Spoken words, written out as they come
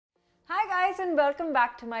guys, and welcome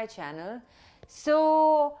back to my channel.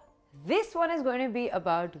 So this one is going to be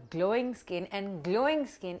about glowing skin, and glowing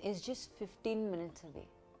skin is just 15 minutes away.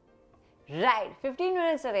 Right, 15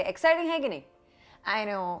 minutes away. Exciting hai ki nahi? I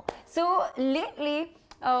know. So lately,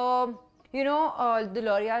 the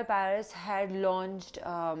L'Oréal Paris had launched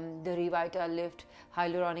the Revitalift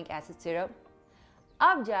Hyaluronic Acid Serum.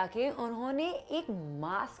 अब जाके उन्होंने एक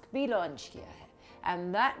mask भी launch किया है,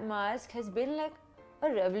 and that mask has been like a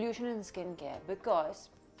revolution in skincare because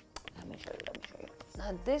let me show you.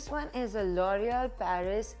 Now this one is a L'Oréal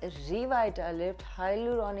Paris Revitalift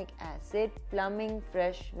Hyaluronic Acid Plumbing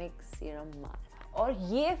Fresh Mix Serum Mask. और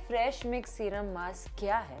ये Fresh Mix Serum Mask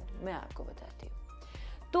क्या है मैं आपको बताती हूँ.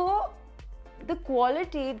 तो the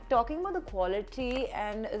quality, talking about the quality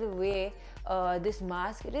and the way this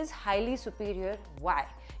mask, it is highly superior. Why?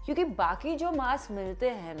 क्योंकि बाकी जो मास्क मिलते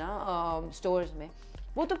हैं ना स्टोर्स में,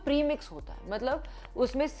 वो तो प्री मिक्स होता है, मतलब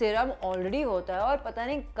उसमें सिरम ऑलरेडी होता है और पता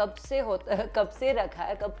नहीं कब से होता है, कब से रखा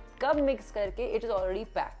है, कब मिक्स करके it is already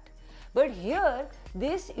packed. But here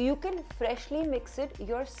this you can freshly mix it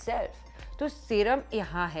your self. तो सिरम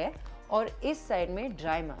यहाँ है और इस साइड में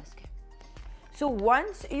ड्राई मास्क है. So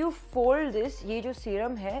once you fold this, ये जो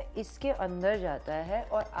सीरम है इसके अंदर जाता है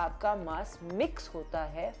और आपका मास्क मिक्स होता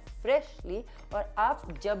है फ्रेशली, और आप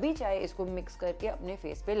जब भी चाहे इसको मिक्स करके अपने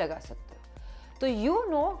फेस पे लगा सकते हो. तो यू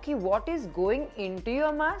नो कि what is going into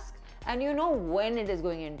your mask and you know when it is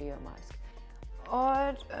going into your mask.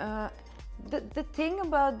 और the thing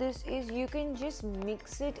about this is you can just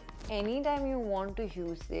mix it anytime you want to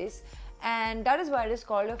use this, and that is why it is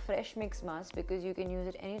called a fresh mix mask, because you can use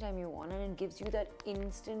it anytime you want and it gives you that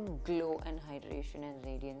instant glow and hydration and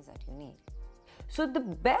radiance that you need. So the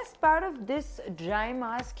best part of this dry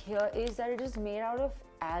mask here is that it is made out of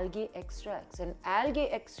algae extracts, and algae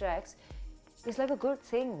extracts is like a good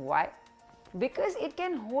thing. Why? Because it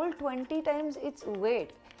can hold 20 times its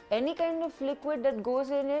weight. Any kind of liquid that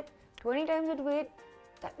goes in it, 20 times its weight,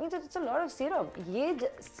 that means that it's a lot of serum. ये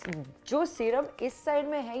जो serum इस side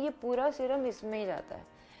में है, ये पूरा serum इसमें ही जाता है.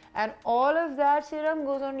 And all of that serum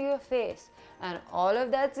goes onto your face, and all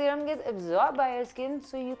of that serum gets absorbed by your skin,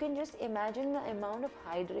 so you can just imagine the amount of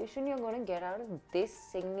hydration you're going to get out of this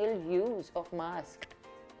single use of mask.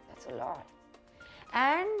 That's a lot.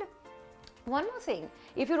 And one more thing,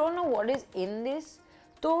 if you don't know what is in this,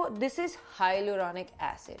 so this is hyaluronic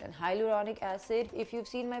acid, and hyaluronic acid, if you've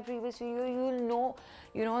seen my previous video,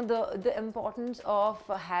 you know the importance of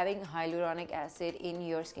having hyaluronic acid in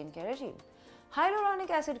your skincare regime.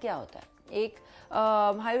 Hyaluronic acid क्या होता है? एक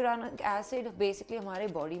hyaluronic acid basically हमारे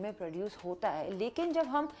body में produce होता है, लेकिन जब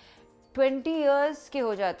हम 20 years के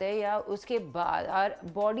हो जाते हैं या उसके बाद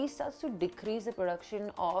our body starts to decrease the production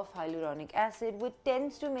of hyaluronic acid, which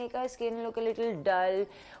tends to make our skin look a little dull.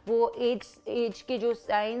 वो age के जो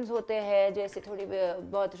signs होते हैं, जैसे थोड़ी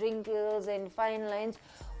बहुत wrinkles and fine lines,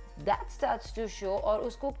 that starts to show, और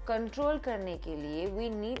उसको control करने के लिए we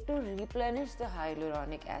need to replenish the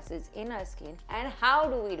hyaluronic acids in our skin. And how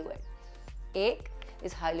do we do it? एक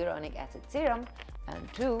is hyaluronic acid serum,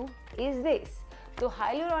 and two is this. तो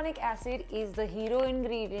hyaluronic acid is the hero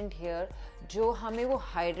ingredient here, जो हमें वो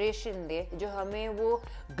hydration दे, जो हमें वो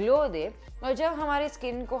glow दे, और जब हमारे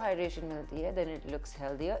skin को hydration मिलती है, then it looks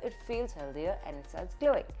healthier, it feels healthier, and it starts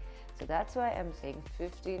glowing. So that's why I'm saying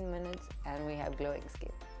 15 minutes and we have glowing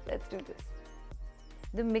skin. Let's do this.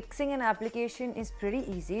 The mixing and application is pretty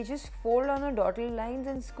easy. Just fold on the dotted lines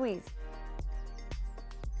and squeeze.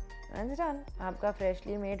 And it's done. आपका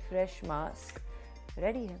freshly made fresh mask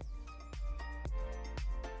ready है.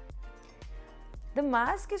 The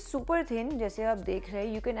mask is super thin, जैसे आप देख रहे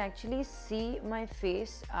हैं. You can actually see my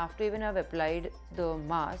face after even I've applied the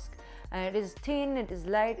mask, and it is thin, it is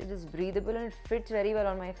light, it is breathable, and it fits very well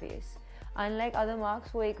on my face. Unlike other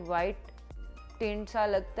masks, वो एक white tint सा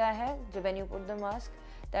लगता है जब when you put the mask.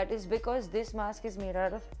 That is because this mask is made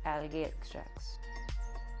out of algae extracts.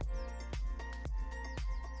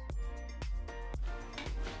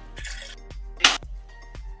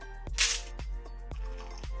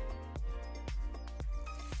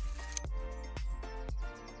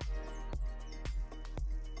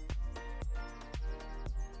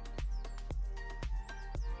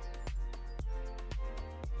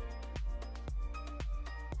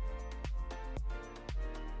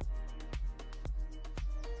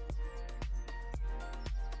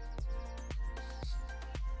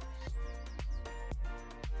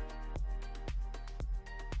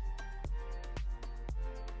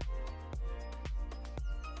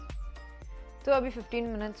 तो अभी 15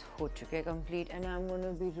 minutes हो चुके हैं complete, and I'm going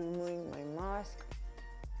to be removing my mask.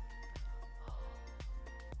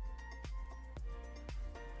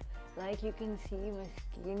 Like you can see, my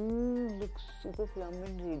skin look super plump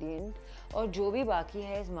and radiant. और जो भी बाकी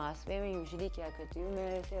है इस मास्क में, मैं यूजुअली क्या करती हूँ,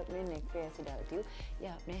 मैं इसे अपने नेक पे ऐसे डालती हूँ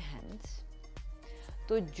या अपने हैंड्स.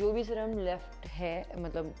 तो जो भी सीरम लेफ्ट है,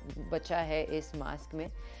 मतलब बचा है इस मास्क में,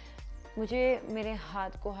 मुझे मेरे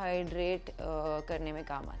हाथ को हाइड्रेट करने में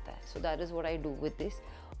काम आता है. So that is what I do with this.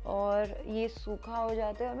 और ये सूखा हो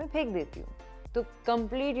जाता है और मैं फेंक देती हूँ. तो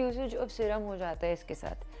कंप्लीट यूसेज ऑफ सीरम हो जाता है इसके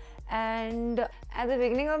साथ. And at the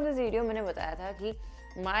beginning of this video मैंने बताया था कि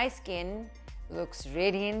my skin looks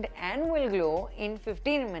radiant and will glow in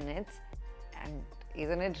 15 minutes. And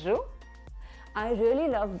isn't it true? I really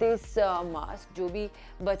love this mask. जो भी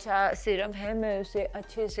बचा सीरम है मैं उसे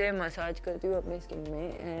अच्छे से मसाज करती हूँ अपने स्किन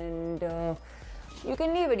में. And you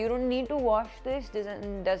can leave it. You don't need to wash this.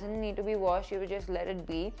 Doesn't need to be washed. You just let it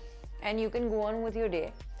be, and you can go on with your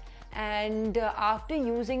day. And after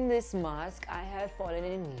using this mask, I have fallen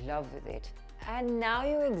in love with it. And now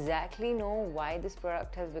you exactly know why this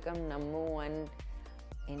product has become #1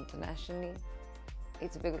 internationally.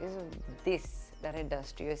 It's because of this that it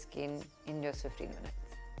does to your skin in just 15 minutes.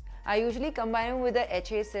 I usually combine it with the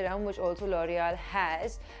HA serum, which also L'Oréal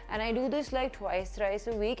has, and I do this like thrice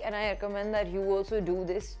a week, and I recommend that you also do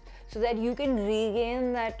this so that you can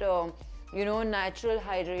regain that natural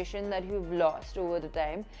hydration that you've lost over the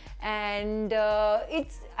time. And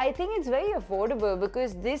I think it's very affordable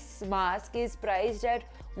because this mask is priced at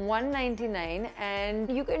 $1.99,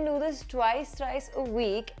 and you can do this thrice a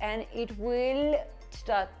week, and it will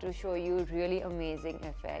start to show you really amazing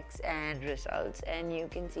effects and results. And you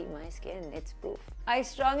can see my skin, it's proof. I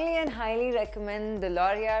strongly and highly recommend the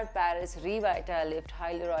L'Oréal Paris Revitalift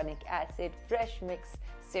Hyaluronic Acid Fresh Mix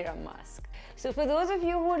Serum Mask. So for those of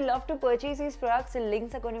you who would love to purchase these products, the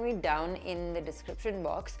links are going to be down in the description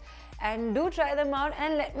box, and do try them out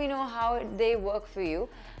and let me know how they work for you.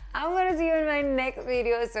 I'm going to see you in my next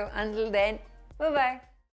video, so until then, bye bye.